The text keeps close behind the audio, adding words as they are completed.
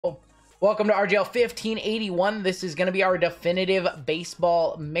Welcome to RGL 1581. This is going to be our definitive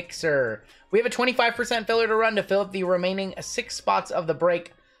baseball mixer. We have a 25% filler to run to fill up the remaining 6 spots of the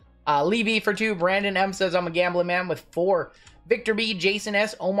break. Lee B for 2. Brandon M says I'm a gambling man with 4. Victor B, Jason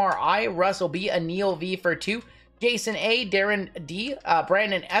S, Omar I, Russell B, Anil V for 2. Jason A, Darren D,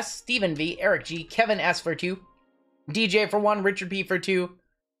 Brandon S, Stephen V, Eric G, Kevin S for 2. DJ for 1, Richard P for 2.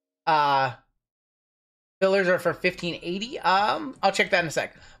 Fillers are for 1580. I'll check that in a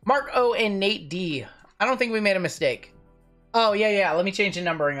sec. Mark O and Nate D. I don't think we made a mistake. Oh, yeah. Let me change the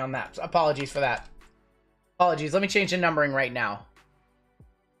numbering on that. Apologies for that. Apologies. Let me change the numbering right now.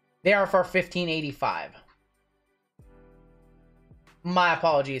 They are for 1585. My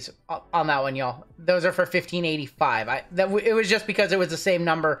apologies on that one, y'all. Those are for 1585. It was just because it was the same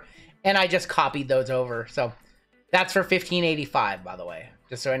number, and I just copied those over. So that's for 1585, by the way.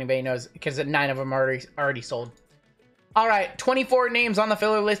 Just so anybody knows, because 9 of them are already sold. All right, 24 names on the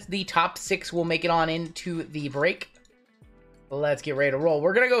filler list. The top 6 will make it on into the break. Let's get ready to roll.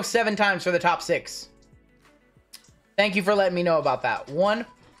 We're going to go 7 times for the top 6. Thank you for letting me know about that. 1,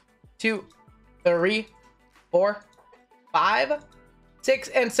 2, 3, 4, 5, 6,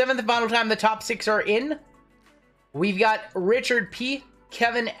 and 7th and final time the top 6 are in. We've got Richard P,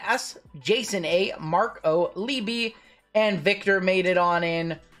 Kevin S, Jason A, Mark O, Lee B, and Victor made it on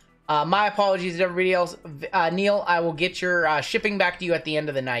in. My apologies to everybody else. Neil, I will get your shipping back to you at the end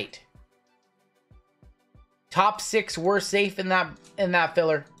of the night. Top 6 were safe in that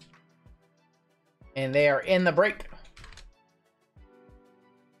filler. And they are in the break.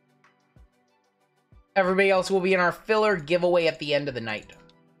 Everybody else will be in our filler giveaway at the end of the night.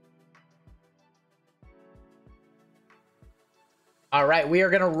 All right, we are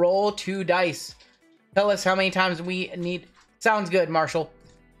going to roll 2 dice. Tell us how many times we need... Sounds good, Marshall.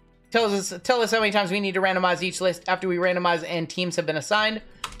 Tell us how many times we need to randomize each list after we randomize and teams have been assigned.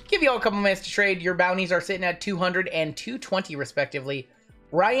 Give you all a couple minutes to trade. Your bounties are sitting at 200 and 220 respectively.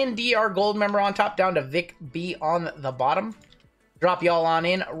 Ryan D, our gold member on top, down to Vic B on the bottom. Drop y'all on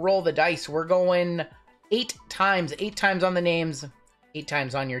in. Roll the dice. We're going 8 times. 8 times on the names. 8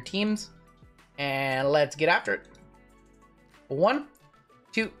 times on your teams. And let's get after it. 1,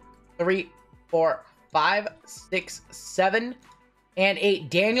 2, 3, 4, 5, 6, 7, and 8.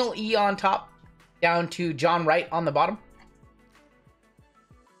 Daniel E on top, down to John Wright on the bottom.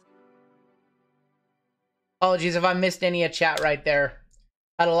 Apologies if I missed any of chat right there.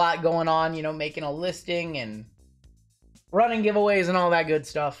 Had a lot going on, you know, making a listing and running giveaways and all that good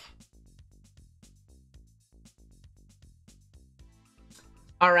stuff.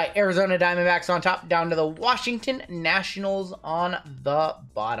 All right, Arizona Diamondbacks on top, down to the Washington Nationals on the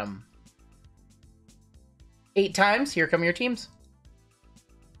bottom. 8 times. Here come your teams.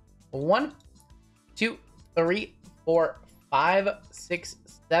 1, 2, 3, 4, 5, 6,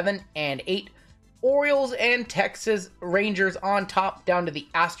 7, and 8. Orioles and Texas Rangers on top, down to the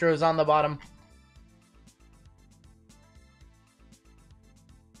Astros on the bottom.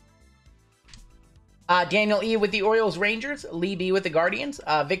 Daniel E with the Orioles Rangers, Lee B with the Guardians,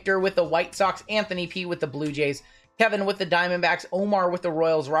 Victor with the White Sox, Anthony P with the Blue Jays, Kevin with the Diamondbacks, Omar with the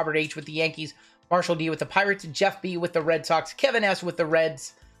Royals, Robert H with the Yankees, Marshall D with the Pirates, Jeff B with the Red Sox, Kevin S with the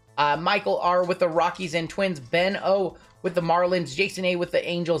Reds, Michael R with the Rockies and Twins, Ben O with the Marlins, Jason A with the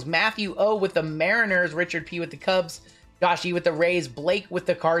Angels, Matthew O with the Mariners, Richard P with the Cubs, Josh E with the Rays, Blake with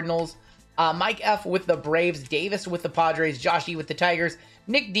the Cardinals, Mike F with the Braves, Davis with the Padres, Josh E with the Tigers,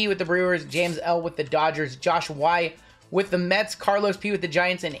 Nick D with the Brewers, James L with the Dodgers, Josh Y with the Mets, Carlos P with the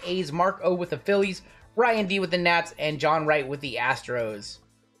Giants and A's, Mark O with the Phillies, Ryan D with the Nats, and John Wright with the Astros.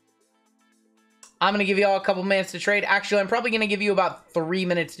 I'm going to give you all a couple minutes to trade. Actually, I'm probably going to give you about 3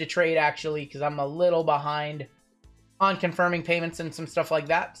 minutes to trade, actually, because I'm a little behind on confirming payments and some stuff like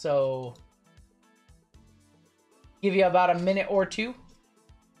that. So, give you about a minute or 2.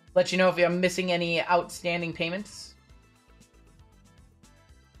 Let you know if I'm missing any outstanding payments.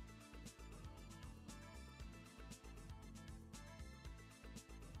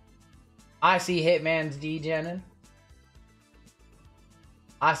 I see Hitman's degenning.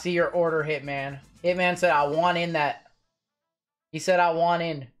 I see your order, Hitman. Hitman said, I want in that. He said, I want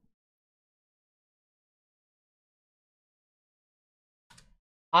in.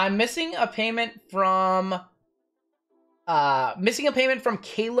 I'm missing a payment from...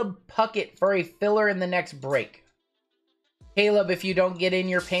 Caleb Puckett for a filler in the next break. Caleb, if you don't get in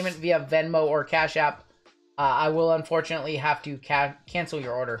your payment via Venmo or Cash App, I will unfortunately have to cancel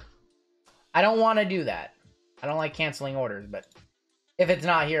your order. I don't want to do that. I don't like canceling orders, but if it's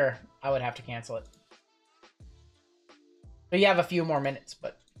not here, I would have to cancel it. So you have a few more minutes,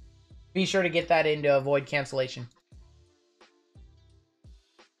 but be sure to get that in to avoid cancellation.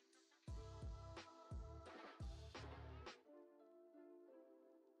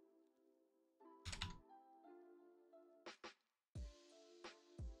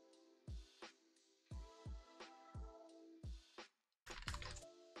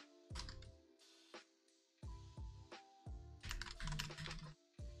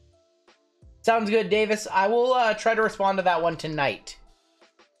 Sounds good, Davis. I will try to respond to that one tonight.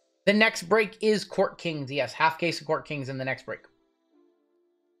 The next break is Court Kings. Yes, half case of Court Kings in the next break.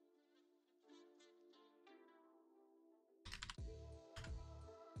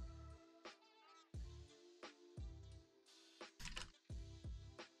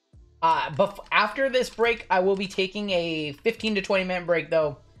 But after this break, I will be taking a 15 to 20 minute break,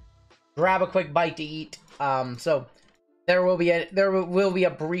 though. Grab a quick bite to eat. So there will be a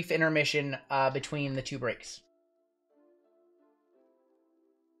brief intermission between the two breaks.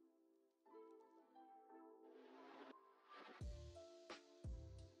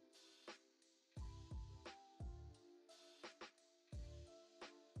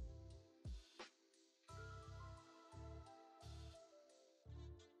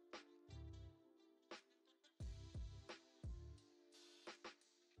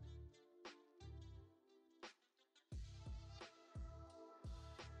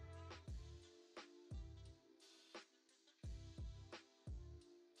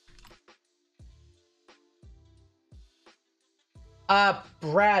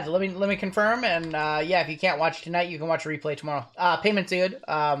 Brad, let me confirm, and yeah, if you can't watch tonight, you can watch a replay tomorrow. Payment's good.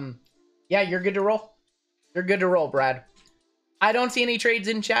 Yeah, you're good to roll. You're good to roll, Brad. I don't see any trades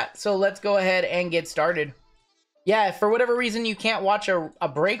in chat, so let's go ahead and get started. Yeah, if for whatever reason you can't watch a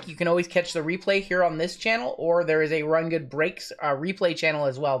break, you can always catch the replay here on this channel, or there is a Run Good Breaks replay channel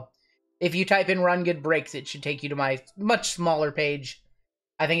as well. If you type in Run Good Breaks, it should take you to my much smaller page.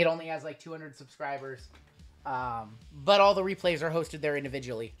 I think it only has like 200 subscribers. But all the replays are hosted there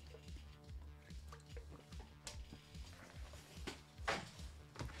individually.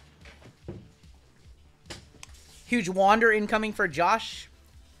 Huge wander incoming for Josh.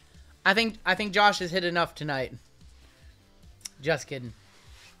 I think Josh has hit enough tonight. Just kidding.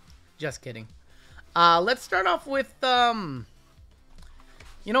 Just kidding. Let's start off with you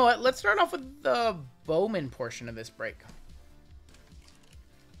know what? Let's start off with the Bowman portion of this break.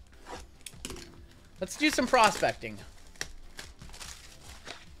 Let's do some prospecting.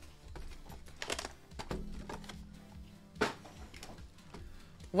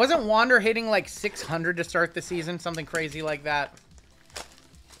 Wasn't Wander hitting like 600 to start the season? Something crazy like that.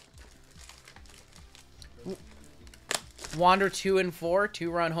 Wander 2 and 4,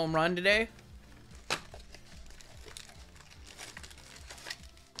 2-run home run today.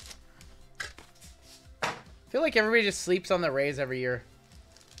 I feel like everybody just sleeps on the Rays every year.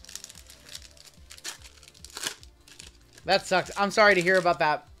 That sucks. I'm sorry to hear about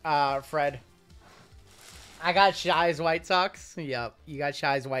that, Fred. I got Shy's White Sox. Yep, you got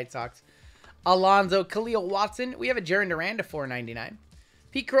Shy's White Sox. Alonzo, Khalil Watson. We have a Jaron Duran to 499.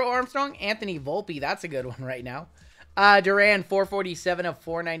 Pete Crow Armstrong, Anthony Volpe. That's a good one right now. Duran, 447 of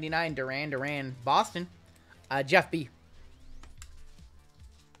 499. Duran, Boston. Jeff B.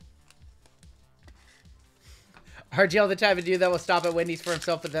 RGL, the type of dude that will stop at Wendy's for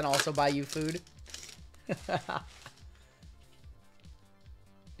himself, but then also buy you food.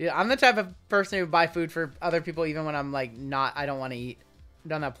 Dude, I'm the type of person who would buy food for other people even when I'm like I don't want to eat. I've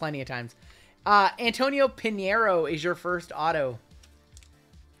done that plenty of times. Antonio Pinheiro is your first auto.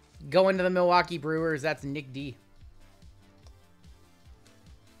 Going to the Milwaukee Brewers, that's Nick D.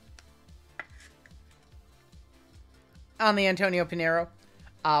 On the Antonio Pinheiro.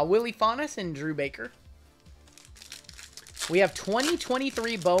 Willie Faunus and Drew Baker. We have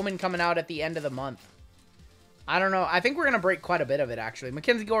 2023 Bowman coming out at the end of the month. I don't know. I think we're going to break quite a bit of it, actually.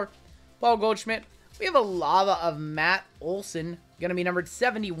 Mackenzie Gore, Paul Goldschmidt. We have a lava of Matt Olson. Going to be numbered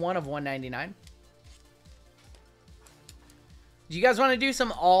 71 of 199. Do you guys want to do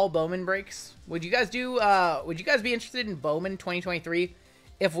some all Bowman breaks? Would you guys do, would you guys be interested in Bowman 2023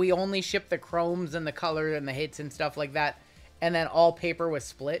 if we only ship the chromes and the color and the hits and stuff like that, and then all paper was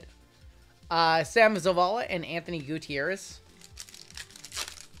split? Sam Zavala and Anthony Gutierrez.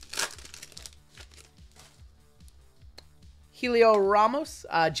 Helio Ramos,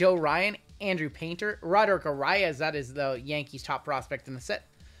 Joe Ryan, Andrew Painter, Roderick Arias, that is the Yankees' top prospect in the set.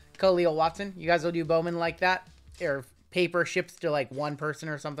 Khalil Watson, you guys will do Bowman like that? Or paper ships to like one person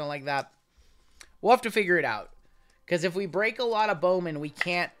or something like that? We'll have to figure it out. Because if we break a lot of Bowman, we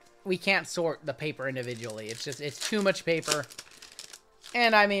can't sort the paper individually. It's too much paper.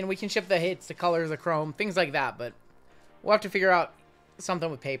 And I mean, we can ship the hits, the colors, the chrome, things like that, but we'll have to figure out something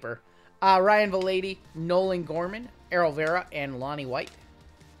with paper. Ryan Valady, Nolan Gorman, Errol Vera, and Lonnie White.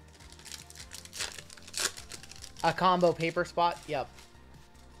 A combo paper spot, yep.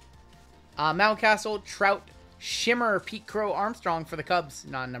 Mountcastle, Trout, Shimmer, Pete Crow Armstrong for the Cubs,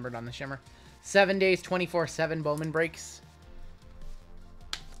 non-numbered on the Shimmer. 7 days, 24/7 Bowman breaks.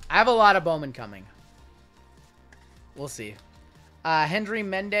 I have a lot of Bowman coming. We'll see. Henry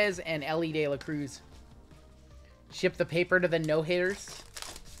Mendez and Ellie De La Cruz. Ship the paper to the no-hitters.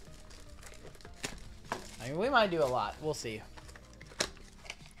 I mean, we might do a lot. We'll see.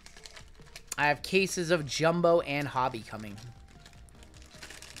 I have cases of Jumbo and Hobby coming.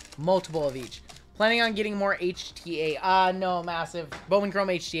 Multiple of each. Planning on getting more HTA. No, massive. Bowman Chrome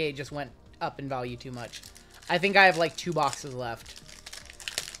HTA just went up in value too much. I think I have like 2 boxes left.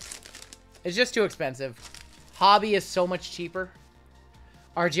 It's just too expensive. Hobby is so much cheaper.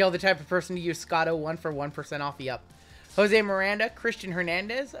 RGL, the type of person to use Scotto 1 for 1% off. Yep. Jose Miranda, Christian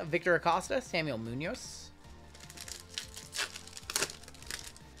Hernandez, Victor Acosta, Samuel Munoz.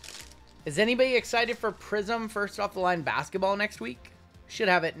 Is anybody excited for Prism first off the line basketball next week? Should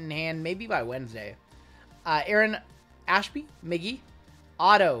have it in hand maybe by Wednesday. Aaron Ashby, Miggy,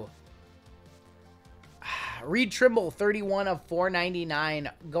 Otto. Reed Trimble, 31 of 499,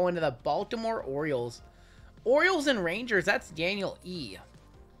 going to the Baltimore Orioles. Orioles and Rangers, that's Daniel E.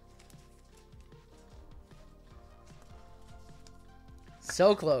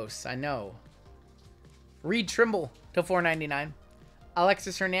 So close, I know. Reed Trimble to 499.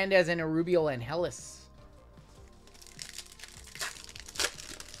 Alexis Hernandez and Rubio and Hellis.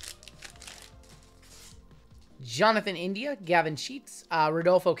 Jonathan India, Gavin Sheets,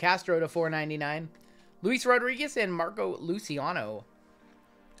 Rodolfo Castro to 499. Luis Rodriguez and Marco Luciano.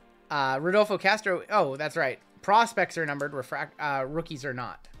 Rodolfo Castro, oh, that's right. Prospects are numbered, rookies are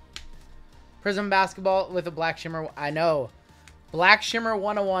not. Prism basketball with a Black Shimmer. I know. Black Shimmer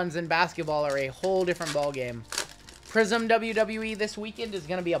 101s in basketball are a whole different ballgame. Prism WWE this weekend is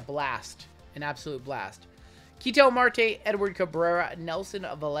going to be a blast. An absolute blast. Quito Marte, Edward Cabrera, Nelson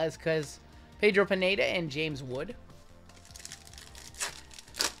Velezquez, Pedro Pineda, and James Wood.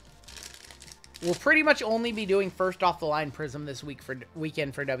 We'll pretty much only be doing first off the line Prism this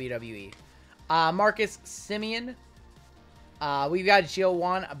weekend for WWE. Marcus Simeon. We've got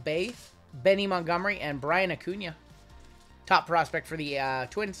Joan Bay, Benny Montgomery, and Brian Acuna. Top prospect for the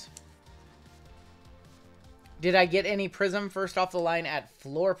Twins. Did I get any Prism first off the line at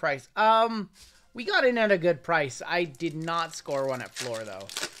floor price? We got in at a good price. I did not score one at floor, though.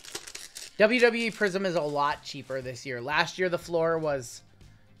 WWE Prism is a lot cheaper this year. Last year, the floor was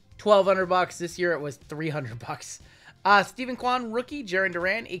 $1,200. This year, it was $300. Stephen Kwan, rookie. Jaron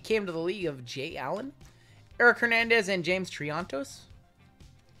Duran. It came to the league of Jay Allen, Eric Hernandez, and James Triantos.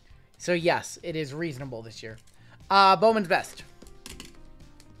 So, yes, it is reasonable this year. Bowman's Best.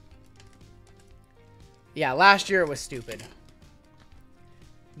 Yeah, last year it was stupid.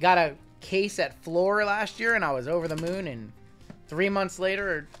 Got a case at floor last year, and I was over the moon, and 3 months later,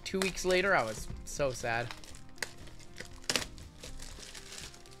 or 2 weeks later, I was so sad.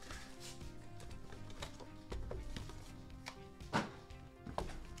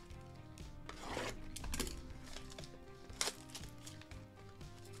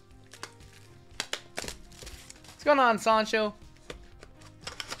 What's going on, Sancho?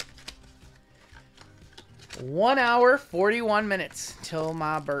 1 hour, 41 minutes till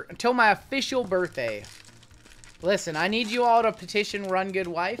my official birthday. Listen, I need you all to petition Run Good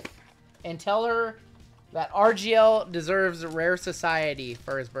Wife and tell her that RGL deserves a Rare Society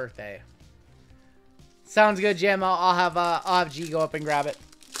for his birthday. Sounds good, Jim. I'll have G go up and grab it.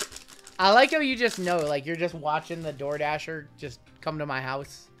 I like how you just know, like you're just watching the DoorDasher just come to my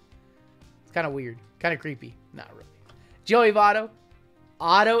house. It's kind of weird, kind of creepy. Not really. Joey Votto.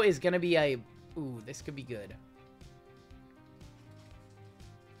 Otto is gonna be a. Ooh, this could be good.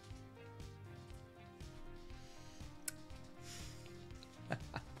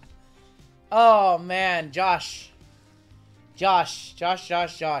 Oh, man. Josh. All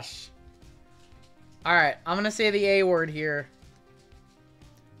right. I'm going to say the A word here.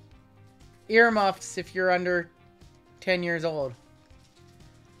 Earmuffs if you're under 10 years old.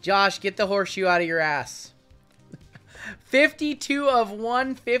 Josh, get the horseshoe out of your ass. 52 of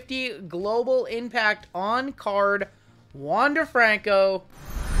 150 global impact on card. Wander Franco.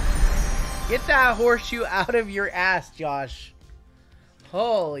 Get that horseshoe out of your ass, Josh.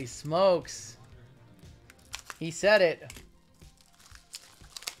 Holy smokes. He said it.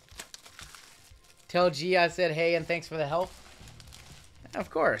 Tell G I said hey and thanks for the help. Of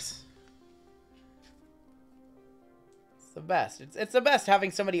course. It's the best. It's the best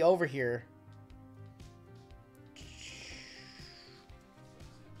having somebody over here.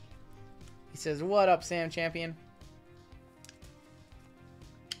 He says, what up, Sam Champion?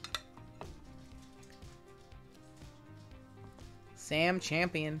 Sam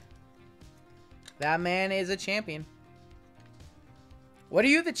Champion. That man is a champion. What are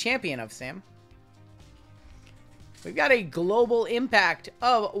you the champion of, Sam? We've got a global impact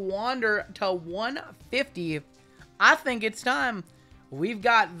of Wander to 150. I think it's time. We've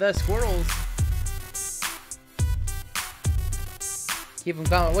got the squirrels. Keep them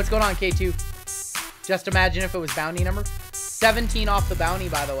coming. What's going on, K2? Just imagine if it was bounty number. 17 off the bounty,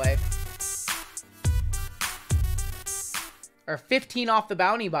 by the way. Or 15 off the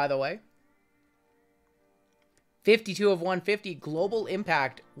bounty, by the way. 52 of 150. Global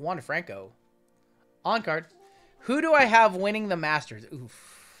Impact. Juan Franco. On card. Who do I have winning the Masters?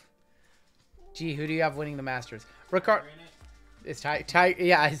 Oof. Gee, who do you have winning the Masters? Ricard. Is Tiger?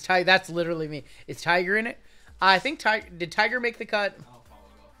 Yeah, is Tiger. That's literally me. Is Tiger in it? I think Tiger. Did Tiger make the cut?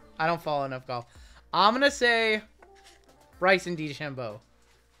 I don't follow enough golf. I'm gonna say Bryson DeChambeau.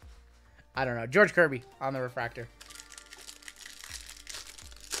 I don't know. George Kirby on the refractor.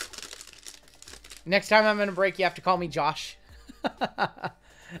 Next time I'm gonna break, you have to call me Josh.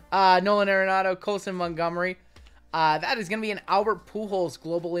 Nolan Arenado, Colson Montgomery. That is gonna be an Albert Pujols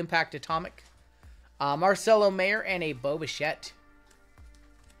Global Impact Atomic. Marcelo Mayer and a Bo Bichette.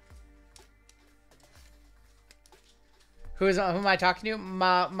 Who am I talking to?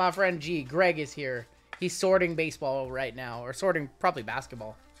 My friend G. Greg is here. He's sorting baseball right now, or sorting probably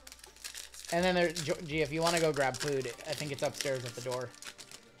basketball. And then there's G. If you want to go grab food, I think it's upstairs at the door.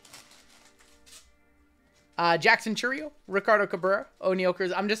 Jackson Churio, Ricardo Cabrera, O'Neal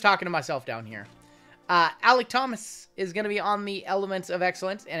Cruz. I'm just talking to myself down here. Alec Thomas is going to be on the Elements of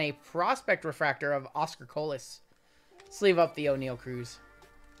Excellence and a Prospect Refractor of Oscar Colas. Sleeve up the O'Neal Cruz.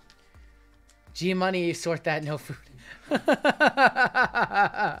 G Money, sort that, no food. No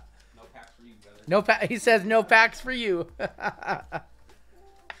packs for you, brother. No pack. He says no packs for you.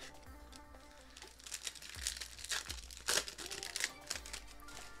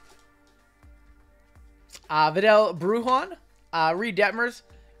 Vidal Brujan, Reed Detmers.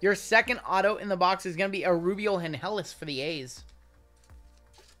 Your second auto in the box is going to be a Rubio Hengelis for the A's.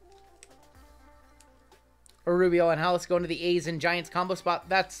 Or Rubio Hengelis going to the A's and Giants combo spot.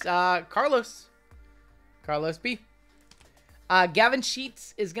 That's Carlos. Carlos B. Gavin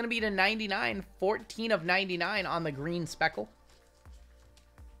Sheets is going to be to 99. 14 of 99 on the green speckle.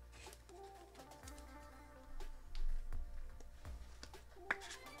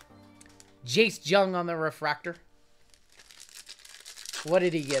 Jace Jung on the refractor. What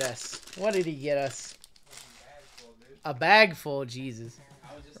did he get us? What did he get us? A bag full, Jesus.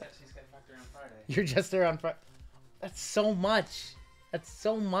 I was just at Cheesecake Factory on Friday. You're just there on Friday. That's so much. That's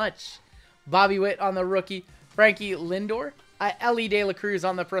so much. Bobby Witt on the rookie. Frankie Lindor. Ellie De La Cruz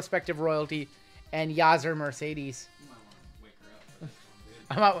on the prospective royalty. And Yazir Mercedes. You might want to wake her up for this one, dude.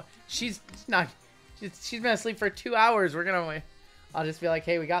 I'm out. She's not. She's been asleep for 2 hours. We're gonna wait. I'll just be like,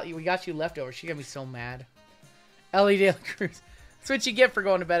 hey, we got you leftovers. She's gonna be so mad. Ellie De La Cruz. That's what you get for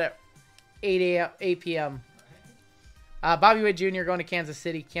going to bed at 8 p.m. Bobby Witt Jr. going to Kansas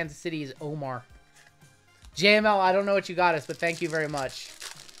City. Kansas City is Omar. JML, I don't know what you got us, but thank you very much.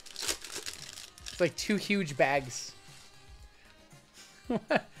 It's like 2 huge bags.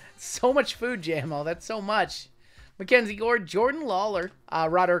 So much food, JML. That's so much. Mackenzie Gore, Jordan Lawler,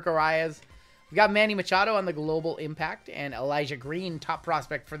 Roderick Arias. We got Manny Machado on the Global Impact and Elijah Green, top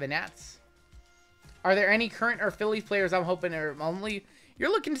prospect for the Nats. Are there any current or Phillies players I'm hoping are only?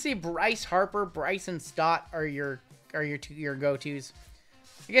 You're looking to see Bryce Harper, Bryson Stott are your go-tos.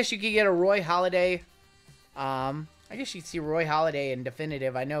 I guess you could get a Roy Halladay. I guess you could see Roy Halladay in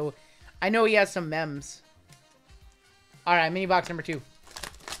definitive. I know he has some mems. All right, mini box number 2.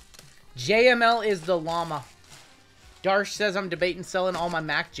 JML is the llama. Darsh says I'm debating selling all my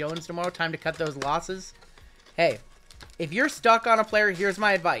Mac Jones tomorrow. Time to cut those losses. Hey, if you're stuck on a player, here's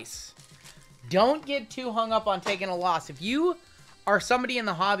my advice. Don't get too hung up on taking a loss. If you are somebody in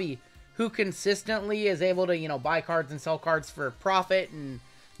the hobby who consistently is able to, buy cards and sell cards for profit and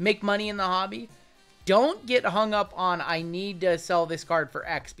make money in the hobby, don't get hung up on, I need to sell this card for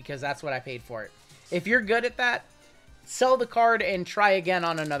X because that's what I paid for it. If you're good at that, sell the card and try again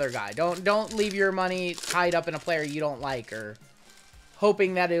on another guy. Don't leave your money tied up in a player you don't like or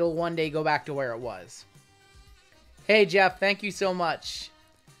hoping that it'll one day go back to where it was. Hey, Jeff, thank you so much.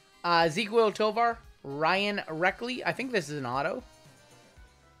 Ezequiel Tovar, Ryan Reckley. I think this is an auto.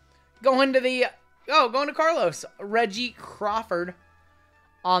 Going to Carlos. Reggie Crawford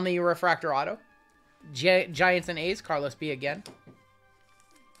on the refractor auto. Giants and A's. Carlos B again.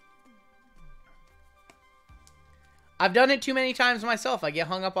 I've done it too many times myself. I get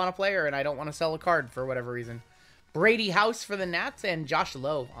hung up on a player and I don't want to sell a card for whatever reason. Brady House for the Nats and Josh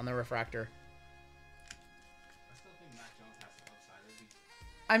Lowe on the refractor.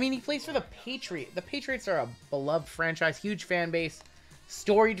 I mean, he plays for the Patriots. The Patriots are a beloved franchise, huge fan base,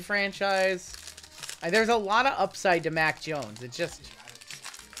 storied franchise. There's a lot of upside to Mac Jones. It's just,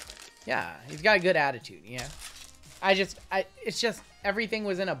 yeah, he's got a good attitude, yeah. it's just everything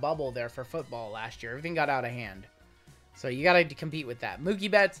was in a bubble there for football last year. Everything got out of hand. So you got to compete with that.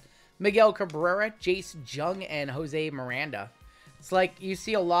 Mookie Betts, Miguel Cabrera, Jace Jung, and Jose Miranda. It's like you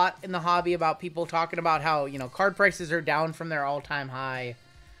see a lot in the hobby about people talking about how, you know, card prices are down from their all-time high.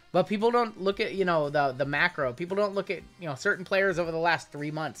 But people don't look at, you know, the macro. People don't look at, you know, certain players over the last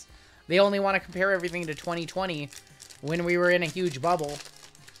 3 months. They only want to compare everything to 2020 when we were in a huge bubble.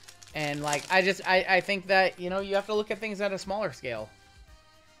 And, like, I think that, you know, you have to look at things at a smaller scale.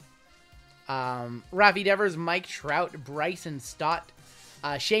 Rafi Devers, Mike Trout, Bryson Stott,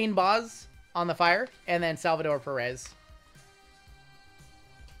 Shane Boz on the fire, and then Salvador Perez.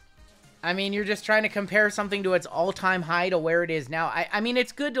 I mean, you're just trying to compare something to its all-time high to where it is now. I mean,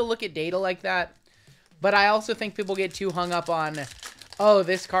 it's good to look at data like that, but I also think people get too hung up on, oh,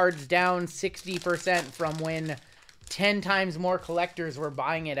 this card's down 60% from when 10 times more collectors were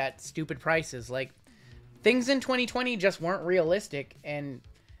buying it at stupid prices. Like, things in 2020 just weren't realistic, and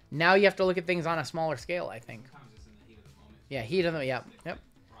now you have to look at things on a smaller scale, I think. Sometimes it's in the heat of the moment. Yeah, heat of the, yep. Like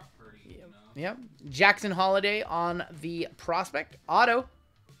Brock Purdy, you know? Yep. Jackson Holiday on the prospect. Auto.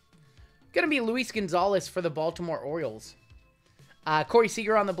 Going to be Luis Gonzalez for the Baltimore Orioles. Corey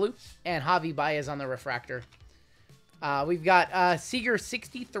Seager on the blue. And Javi Baez on the refractor. We've got Seager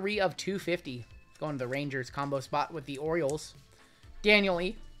 63 of 250. Going to the Rangers combo spot with the Orioles. Daniel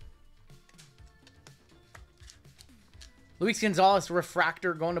E. Luis Gonzalez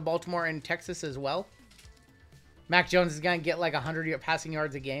refractor going to Baltimore and Texas as well. Mac Jones is going to get like 100 passing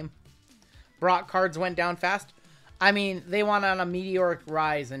yards a game. Brock cards went down fast. I mean, they went on a meteoric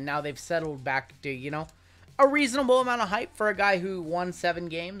rise, and now they've settled back to, you know, a reasonable amount of hype for a guy who won 7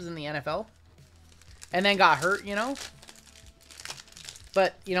 games in the NFL. And then got hurt, you know.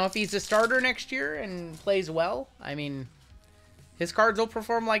 But, you know, if he's a starter next year and plays well, I mean, his cards will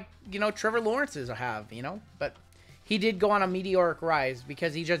perform like, you know, Trevor Lawrence's have, you know. But he did go on a meteoric rise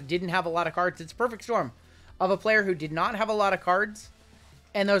because he just didn't have a lot of cards. It's a perfect storm of a player who did not have a lot of cards,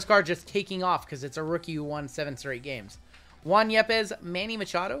 and those cards just taking off because it's a rookie who won 7 straight games. Juan Yepes, Manny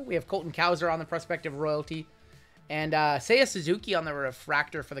Machado. We have Colton Cowser on the prospective royalty. And Seiya Suzuki on the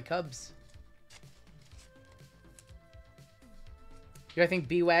refractor for the Cubs. Do I think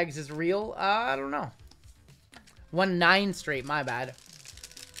B-Wags is real? I don't know. Won 9 straight, my bad.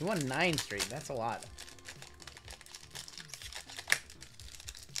 He won 9 straight. That's a lot.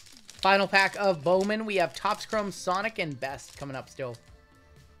 Final pack of Bowman. We have Topps Chrome, Sonic, and Best coming up still.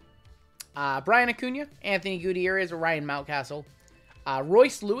 Brian Acuna, Anthony Gutierrez, Ryan Mountcastle.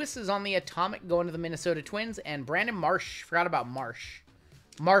 Royce Lewis is on the Atomic going to the Minnesota Twins. And Brandon Marsh. Forgot about Marsh.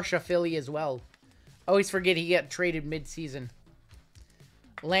 Marsh, a Philly as well. Always forget he got traded mid-season.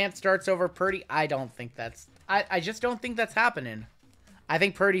 Lance starts over Purdy. I don't think that's... I just don't think that's happening. I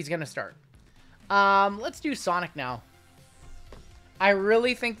think Purdy's going to start. Let's do Sonic now. I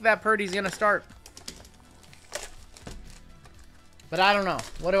really think that Purdy's going to start. But I don't know.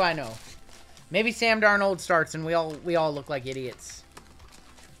 What do I know? Maybe Sam Darnold starts and we all look like idiots.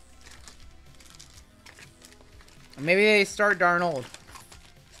 Maybe they start Darnold.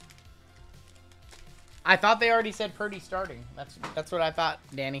 I thought they already said Purdy starting. That's what I thought,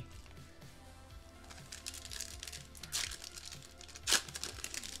 Danny.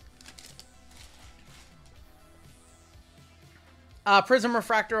 Prism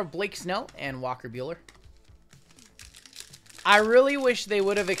Refractor of Blake Snell and Walker Buehler. I really wish they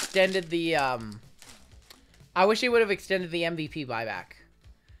would have extended the I wish they would have extended the MVP buyback.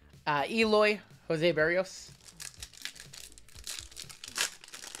 Eloy, Jose Barrios.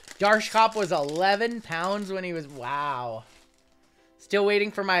 Darsh Cop was 11 pounds when he was... Wow. Still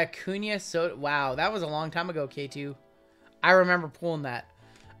waiting for my Acuna. So, wow, that was a long time ago, K2. I remember pulling that.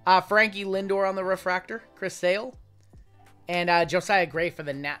 Frankie Lindor on the refractor. Chris Sale. And Josiah Gray for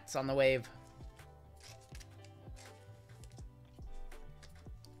the Nats on the wave.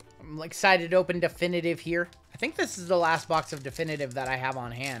 I'm excited to open Definitive here. I think this is the last box of Definitive that I have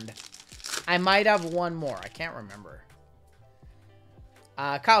on hand. I might have one more. I can't remember.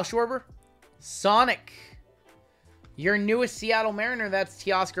 Kyle Schwarber. Sonic. Your newest Seattle Mariner. That's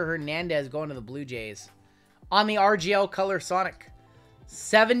Teoscar Hernandez going to the Blue Jays. On the RGL color Sonic.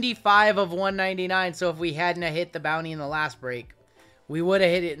 75 of 199. So if we hadn't hit the bounty in the last break, we would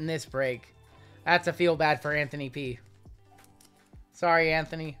have hit it in this break. That's a feel bad for Anthony P. Sorry,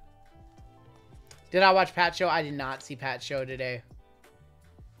 Anthony. Did I watch Pat's show? I did not see Pat's show today.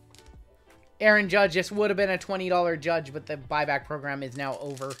 Aaron Judge, this would have been a $20 judge, but the buyback program is now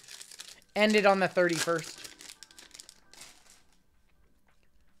over. Ended on the 31st.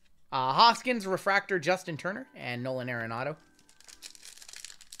 Hoskins, Refractor, Justin Turner, and Nolan Arenado.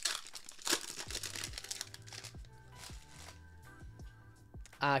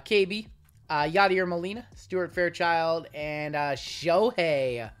 KB, Yadier Molina, Stuart Fairchild, and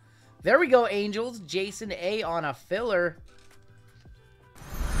Shohei. There we go, Angels. Jason A on a filler.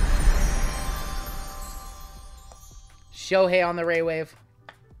 Shohei on the Ray Wave.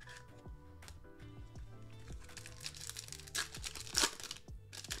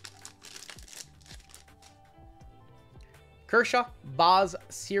 Kershaw, Boz,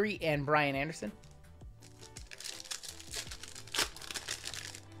 Siri, and Brian Anderson.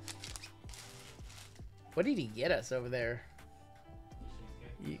 What did he get us over there?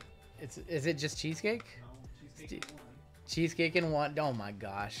 Is it just cheesecake? No, cheesecake and one. Cheesecake and one. Oh my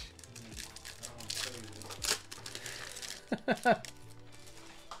gosh.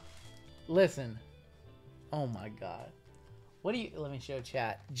 Listen. Oh my god. What do you... Let me show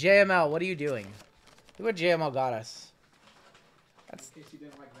chat. JML, what are you doing? Look what JML got us. That's... In case you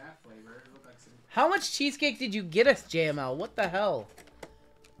didn't like that flavor, it looked like some... How much cheesecake did you get us, JML? What the hell?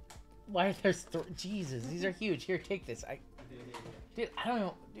 Why are there... Jesus, these are huge. Here, take this. Dude, I don't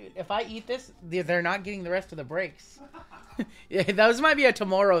know. Dude, if I eat this, they're not getting the rest of the breaks. Yeah, those might be a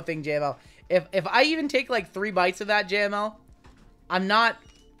tomorrow thing, JML. If I even take like 3 bites of that, JML, I'm not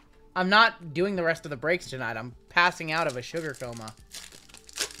doing the rest of the breaks tonight. I'm passing out of a sugar coma.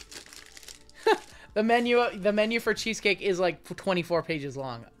 The menu for cheesecake is like 24 pages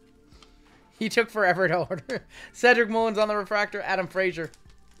long. He took forever to order. Cedric Mullins on the refractor. Adam Frazier.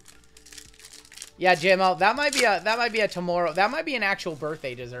 Yeah, JML, that might be a tomorrow. That might be an actual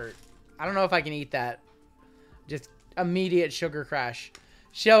birthday dessert. I don't know if I can eat that. Just immediate sugar crash.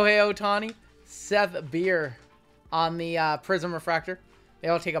 Shohei Ohtani, Seth Beer on the Prism refractor. They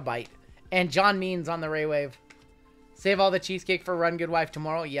all take a bite. And John Means on the Ray Wave. Save all the cheesecake for Run Good Wife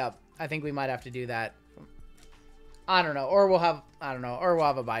tomorrow. Yep, I think we might have to do that. I don't know, or we'll have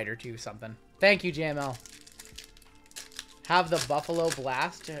a bite or two, something. Thank you, JML. Have the Buffalo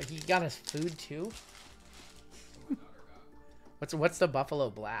Blast. He got his food too. What's the Buffalo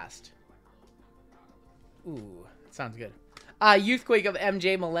Blast? Ooh, sounds good. Youthquake of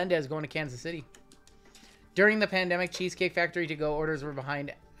MJ Melendez going to Kansas City. During the pandemic, Cheesecake Factory to-go orders were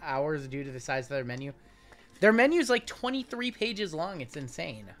behind hours due to the size of their menu. Their menu's like 23 pages long. It's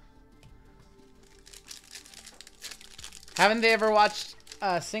insane. Haven't they ever watched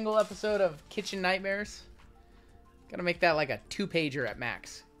a single episode of Kitchen Nightmares? Gotta make that like a 2-pager at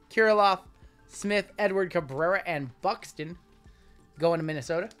max. Kirilloff, Smith, Edward Cabrera, and Buxton going to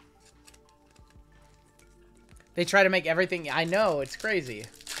Minnesota. They try to make everything... I know, it's crazy.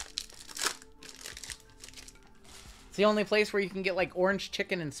 It's the only place where you can get like orange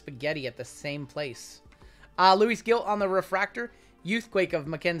chicken and spaghetti at the same place. Luis Gilt on the refractor. Youthquake of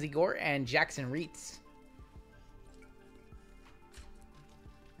Mackenzie Gore and Jackson Reitz.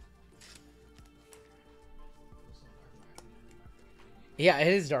 Yeah, it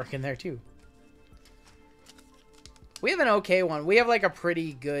is dark in there too. We have an okay one. We have like a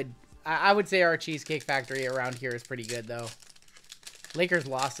pretty good... I would say our Cheesecake Factory around here is pretty good though. Lakers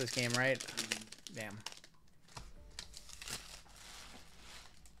lost this game, right? Damn.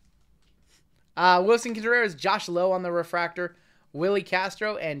 Wilson Contreras, Josh Lowe on the refractor. Willie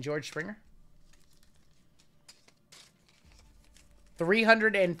Castro and George Springer.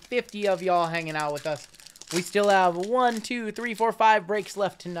 350 of y'all hanging out with us. We still have 1, 2, 3, 4, 5 breaks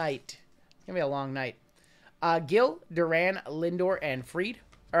left tonight. It's going to be a long night. Gill, Duran, Lindor, and Freed.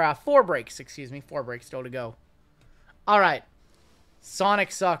 Or 4 breaks, excuse me. 4 breaks still to go. All right.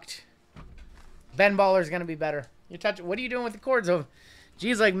 Sonic sucked. Ben Baller's going to be better. What are you doing with the cords? Oh,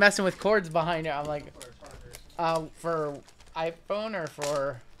 G's like messing with cords behind it. I'm like, for iPhone or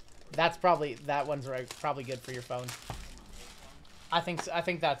for... That one's right. Probably good for your phone. I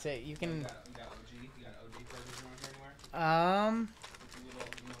think that's it. You can...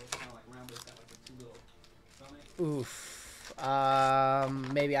 Oof.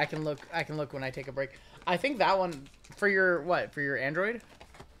 Maybe I can look when I take a break. I think that one for your what? For your Android?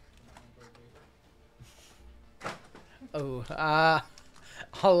 Oh,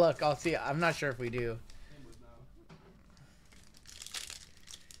 I'll look. I'll see. I'm not sure if we do.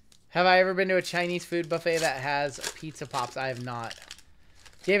 Have I ever been to a Chinese food buffet that has pizza pops? I have not.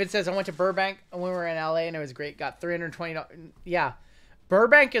 David says, I went to Burbank when we were in LA and it was great. Got $320. Yeah.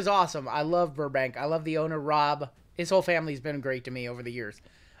 Burbank is awesome. I love Burbank. I love the owner, Rob. His whole family's been great to me over the years.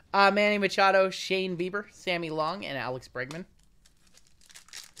 Manny Machado, Shane Bieber, Sammy Long, and Alex Bregman.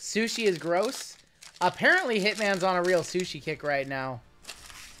 Sushi is gross. Apparently, Hitman's on a real sushi kick right now.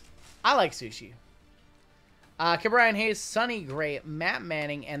 I like sushi. Brian Hayes, Sonny Gray, Matt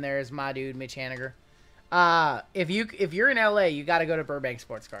Manning, and there's my dude, Mitch Haniger. If you're in LA, you got to go to Burbank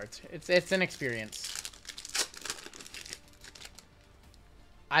Sports Cards. It's an experience.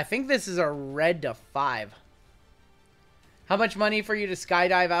 I think this is a red to 5. How much money for you to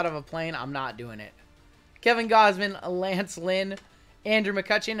skydive out of a plane? I'm not doing it. Kevin Gosman, Lance Lynn, Andrew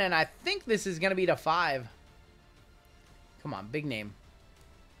McCutcheon, and I think this is going to be to 5. Come on, big name.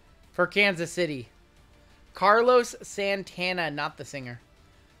 For Kansas City. Carlos Santana, not the singer.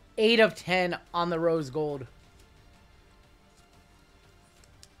 8 of 10 on the rose gold.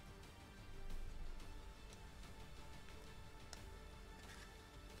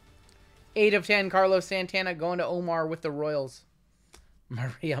 Eight of 10, Carlos Santana going to Omar with the Royals.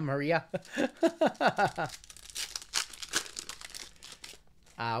 Maria.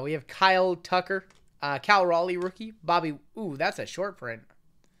 We have Kyle Tucker, Cal Raleigh rookie, Bobby. Ooh, that's a short print.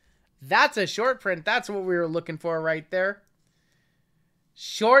 That's a short print. That's what we were looking for right there.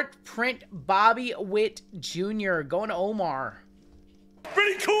 Short print Bobby Witt Jr. going to Omar.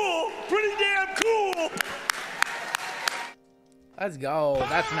 Pretty cool. Pretty damn cool. Let's go.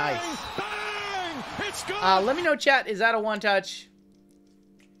 That's nice. Bang! It's good. Let me know, chat. Is that a one-touch?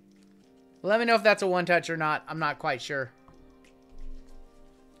 Let me know if that's a one-touch or not. I'm not quite sure.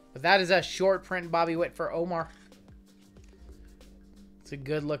 But that is a short print Bobby Witt for Omar. It's a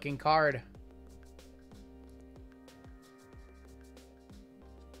good-looking card.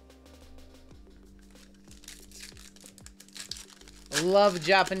 Love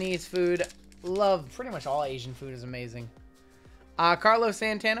Japanese food. Love pretty much all Asian food is amazing. Carlos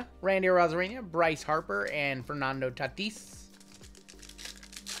Santana, Randy Rosarena, Bryce Harper, and Fernando Tatis.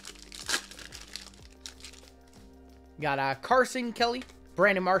 Got Carson Kelly,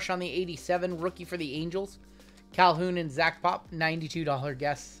 Brandon Marsh on the 87, rookie for the Angels. Calhoun and Zach Pop, $92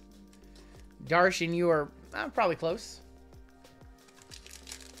 guess. Darshan, you are probably close.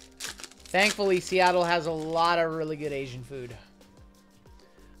 Thankfully, Seattle has a lot of really good Asian food.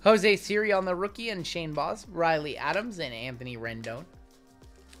 Jose Siri on the rookie and Shane Boz, Riley Adams, and Anthony Rendon.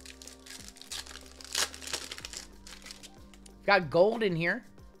 Got gold in here.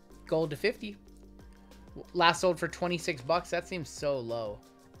 Gold to 50. Last sold for 26 bucks. That seems so low.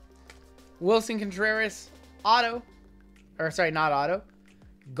 Wilson Contreras, auto. Or sorry, not auto.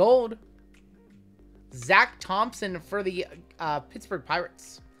 Gold. Zach Thompson for the Pittsburgh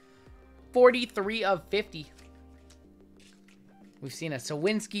Pirates. 43 of 50. We've seen a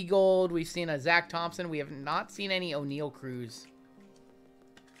Sawinski gold. We've seen a Zach Thompson. We have not seen any O'Neal Cruz.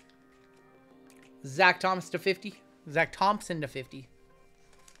 Zach Thompson to 50. Zach Thompson to 50.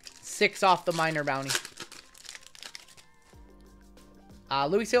 6 off the minor bounty.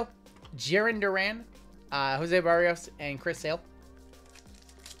 Luis Hill, Jaron Duran, Jose Barrios, and Chris Sale.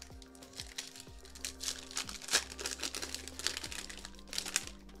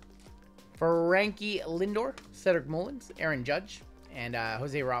 Frankie Lindor, Cedric Mullins, Aaron Judge, and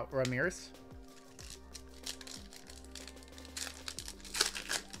Jose Ramirez.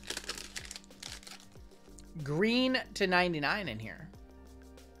 Green to 99 in here.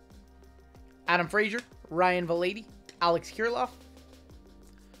 Adam Frazier, Ryan Valady, Alex Kirilloff.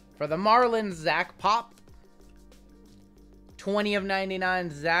 For the Marlins, Zach Pop. 20 of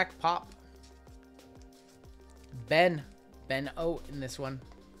 99, Zach Pop. Ben O in this one.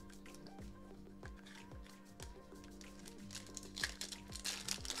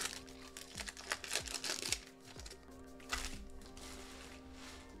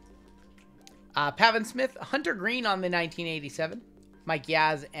 Pavin Smith, Hunter Green on the 1987. Mike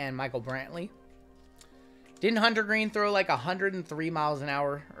Yaz and Michael Brantley. Didn't Hunter Green throw like 103 miles an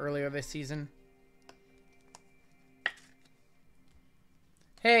hour earlier this season?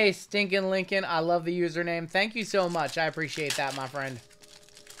 Hey, Stinkin' Lincoln. I love the username. Thank you so much. I appreciate that, my friend.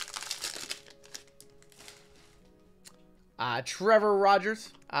 Trevor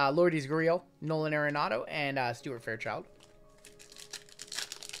Rogers, Lourdes Gurriel, Nolan Arenado, and Stuart Fairchild.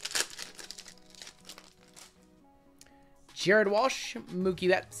 Jared Walsh, Mookie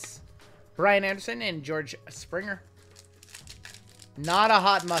Betts, Brian Anderson, and George Springer. Not a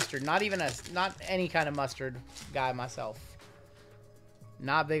hot mustard. Not any kind of mustard guy myself.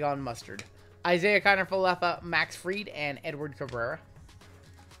 Not big on mustard. Isaiah Kiner-Falefa, Max Fried, and Edward Cabrera.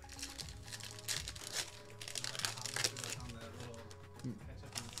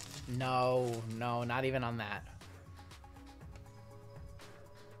 No, not even on that.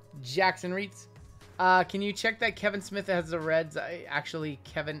 Jackson Reitz. Can you check that Kevin Smith has the Reds? Actually,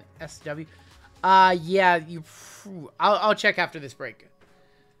 Kevin SW. Yeah, I'll check after this break.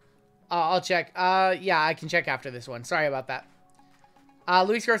 I'll check. Yeah, I can check after this one. Sorry about that.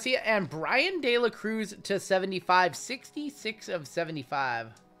 Luis Garcia and Brian De La Cruz to 75. 66 of 75.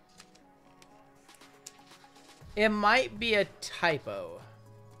 It might be a typo,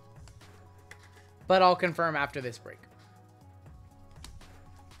 but I'll confirm after this break.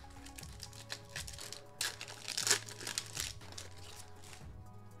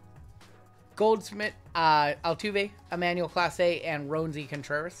 Goldsmith, Altuve, Emmanuel Clase, and Ronzi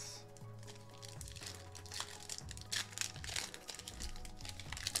Contreras.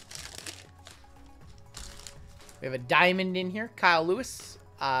 We have a diamond in here. Kyle Lewis,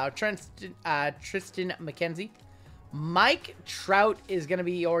 Tristan McKenzie. Mike Trout is going to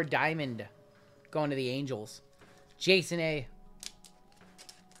be your diamond going to the Angels. Jason A.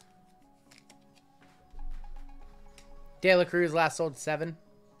 De La Cruz last sold 7.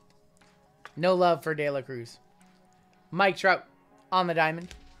 No love for De La Cruz. Mike Trout on the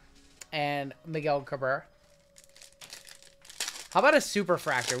diamond. And Miguel Cabrera. How about a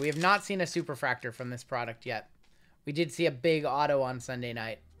Superfractor? We have not seen a Superfractor from this product yet. We did see a big auto on Sunday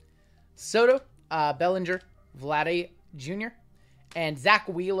night. Soto, Bellinger, Vladdy Jr., and Zach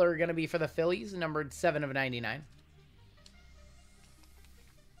Wheeler are going to be for the Phillies, numbered 7 of 99.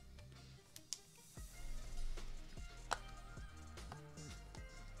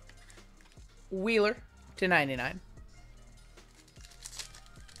 Wheeler to 99.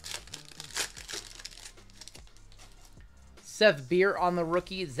 Seth Beer on the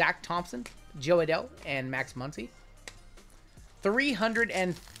rookie, Zach Thompson, Joe Adell, and Max Muncy.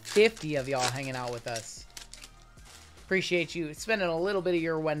 350 of y'all hanging out with us. Appreciate you spending a little bit of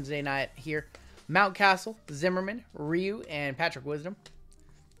your Wednesday night here. Mountcastle, Zimmerman, Ryu, and Patrick Wisdom.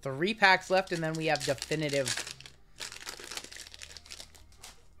 3 packs left, and then we have definitive.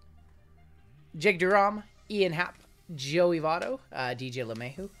 Jake Duram, Ian Happ, Joey Votto, DJ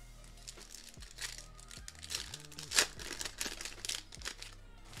LeMahieu.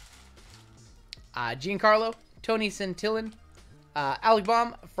 Giancarlo, Tony Santillan, Alec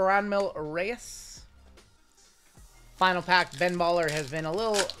Baum, Ferranmil Reyes. Final pack, Ben Baller has been a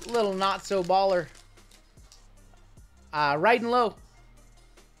little not so baller. Riding low.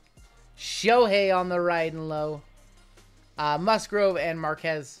 Shohei on the riding low. Musgrove and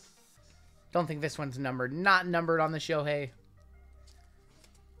Marquez. Don't think this one's numbered. Not numbered on the Shohei.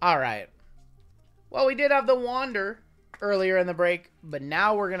 All right. Well, we did have the Wander earlier in the break, but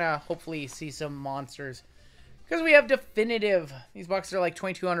now we're going to hopefully see some monsters because we have definitive. These boxes are like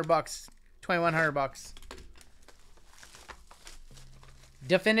 $2,200, $2,100.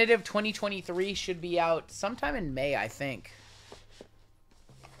 Definitive 2023 should be out sometime in May, I think.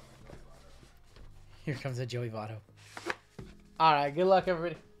 Here comes a Joey Votto. All right, good luck,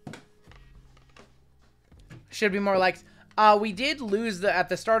 everybody. Should be more likes. We did lose at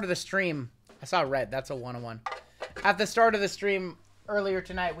the start of the stream. I saw red. That's a 101. At the start of the stream earlier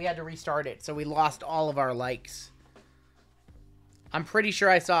tonight, we had to restart it, so we lost all of our likes. I'm pretty sure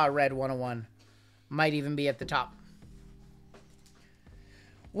I saw a red 101. Might even be at the top.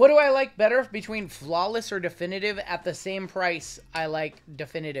 What do I like better between flawless or definitive? At the same price, I like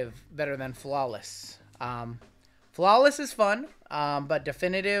definitive better than flawless. Flawless is fun, but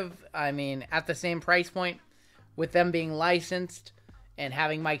definitive, I mean, at the same price point, with them being licensed and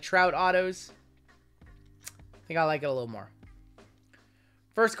having Mike Trout autos, I think I like it a little more.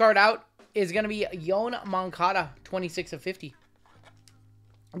 First card out is going to be Yon Moncada, 26 of 50.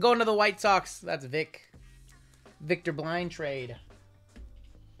 I'm going to the White Sox. That's Vic. Victor Blind trade.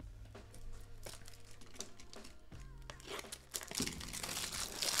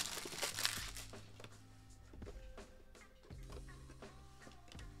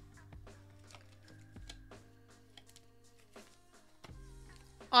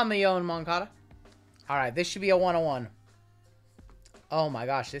 On the Yon Moncada. All right, this should be a 101. Oh my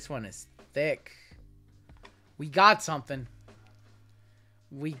gosh, this one is thick. We got something.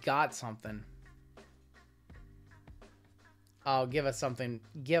 We got something. Oh, give us something.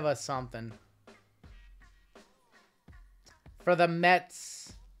 Give us something. For the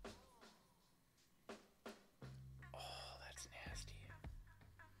Mets. Oh, that's nasty.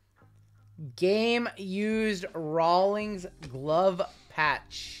 Game used Rawlings glove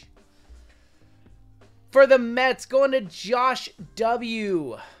patch. For the Mets, going to Josh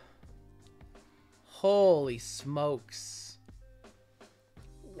W. Holy smokes.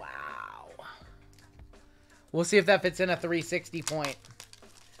 Wow. We'll see if that fits in a 360 point.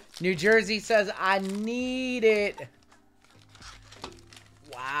 New Jersey says, I need it.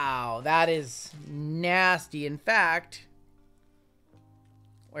 Wow, that is nasty. In fact,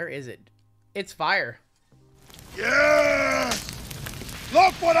 where is it? It's fire. Yeah!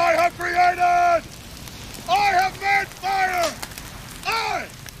 Look what I have created! I have made fire! I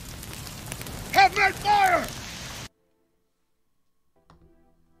have made fire!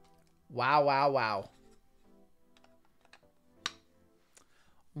 Wow, wow, wow.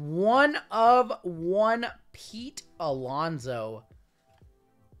 1 of 1 Pete Alonso.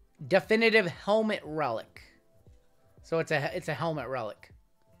 Definitive helmet relic. So it's a helmet relic.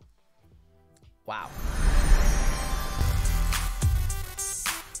 Wow.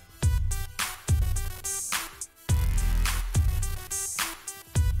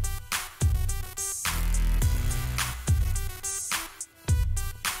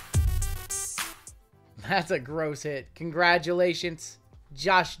 That's a gross hit. Congratulations,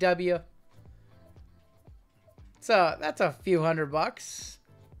 Josh W. So that's a few $100.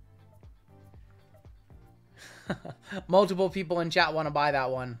 Multiple people in chat want to buy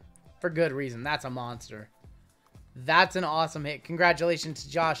that one for good reason. That's a monster. That's an awesome hit. Congratulations,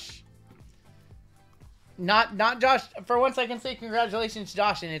 Josh. Not Josh. For once, I can say congratulations,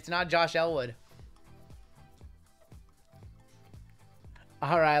 Josh, and it's not Josh Elwood.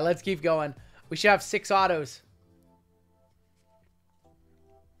 All right, let's keep going. We should have 6 autos.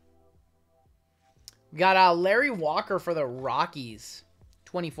 We got Larry Walker for the Rockies.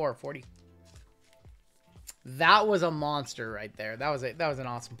 24/40. That was a monster right there. That was an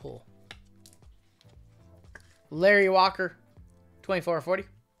awesome pull. Larry Walker, 24/40.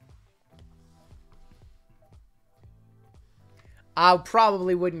 I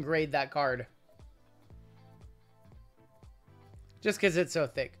probably wouldn't grade that card. Just because it's so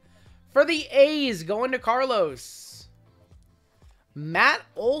thick. For the A's, going to Carlos. Matt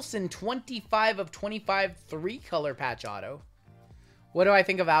Olson, 25/25, 3-color patch auto. What do I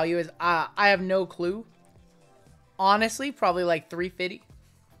think a value is? I have no clue. Honestly, probably like 350.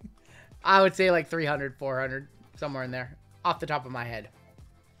 I would say like 300, 400, somewhere in there, off the top of my head.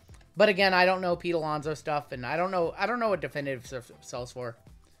 But again, I don't know Pete Alonso stuff, and I don't know what definitive sells for.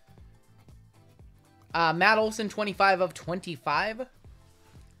 Matt Olson, 25/25.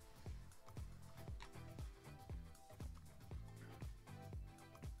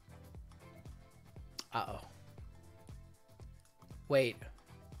 Uh-oh. Wait.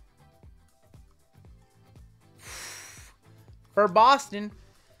 For Boston,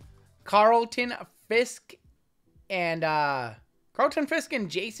 Carlton Fisk and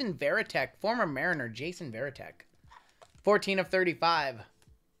Jason Varitek, former Mariner Jason Varitek. 14/35.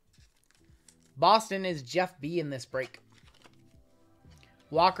 Boston is Jeff B in this break.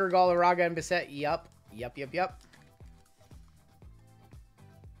 Walker, Galarraga, and Bissett. Yup.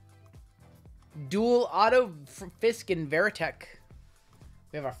 Dual auto Fisk and Varitek.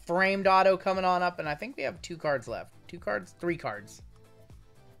 We have a framed auto coming on up, and I think we have 2 cards left. 2 cards? 3 cards.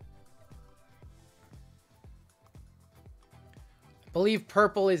 I believe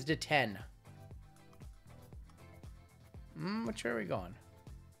purple is to 10. Which way are we going?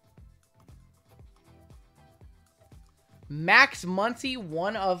 Max Muncy,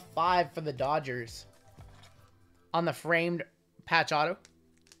 1/5 for the Dodgers. On the framed patch auto.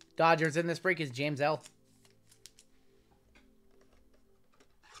 Dodgers in this break is James L.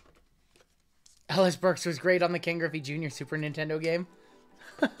 Ellis Burks was great on the Ken Griffey Jr. Super Nintendo game.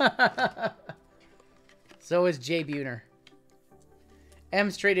 So is Jay Buhner.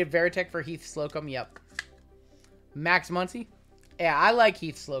 M's traded Varitek for Heath Slocum. Yep. Max Muncy. Yeah, I like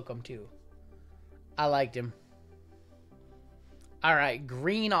Heath Slocum too. I liked him. All right,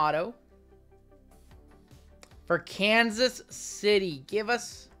 green auto. For Kansas City.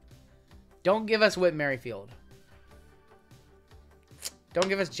 Don't give us Whit Merrifield. Don't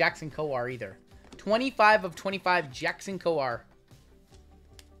give us Jackson Kowar either. 25/25 Jackson Kowar.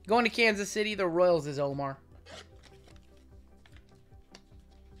 Going to Kansas City, the Royals is Omar.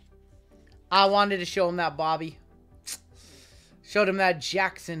 I wanted to show him that Bobby. Showed him that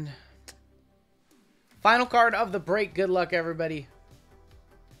Jackson. Final card of the break. Good luck, everybody.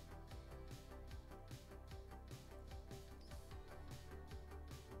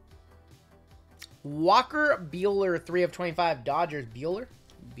 Walker Buehler, 3/25 Dodgers. Buehler?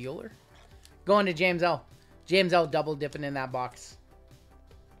 Going to James L. James L double dipping in that box.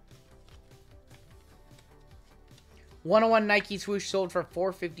 101 Nike swoosh sold for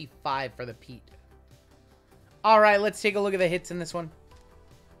 $4.55 for the Pete. All right, let's take a look at the hits in this one.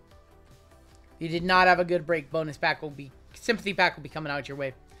 If you did not have a good break, bonus pack will be, sympathy pack will be coming out your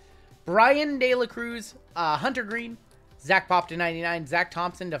way. Brian De La Cruz, Hunter Green, Zach Pop to 99, Zach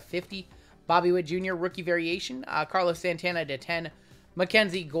Thompson to 50, Bobby Witt Jr. rookie variation, Carlos Santana to 10,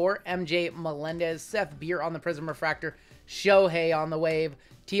 Mackenzie Gore, MJ Melendez, Seth Beer on the Prism Refractor, Shohei on the wave,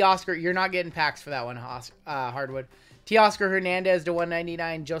 T. Oscar, you're not getting packs for that one, Hardwood. T. Oscar Hernandez to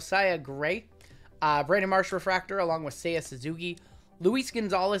 199, Josiah Gray, Brandon Marsh Refractor along with Seiya Suzuki, Luis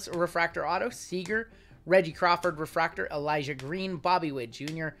Gonzalez Refractor Auto, Seager, Reggie Crawford Refractor, Elijah Green, Bobby Witt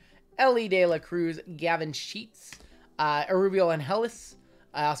Jr., Ellie De La Cruz, Gavin Sheets, Arubio Angelis,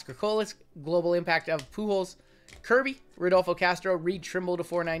 Oscar Colas, Global Impact of Pujols, Kirby, Rodolfo Castro, Reed Trimble to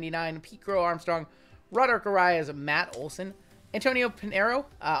 499, Pete Crow Armstrong, Roderick Arias, Matt Olson, Antonio Pinheiro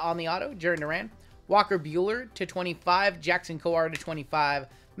on the auto, Jared Duran. Walker Buehler to 25, Jackson Kowar to 25,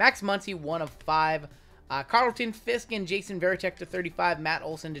 Max Muncy 1 of 5, Carlton Fisk and Jason Varitek to 35, Matt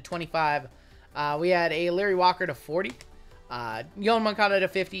Olson to 25. We had a Larry Walker to 40, Yohan Moncada to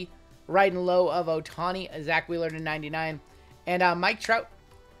 50, Ryden Lowe of Ohtani, Zach Wheeler to 99, and Mike Trout.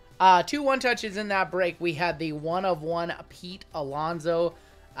 2 one-touches in that break. We had the 1 of 1 Pete Alonso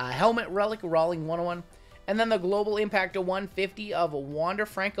helmet relic rolling 101. And then the Global Impact to 150 of Wander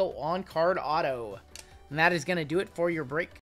Franco on card auto. And that is going to do it for your break.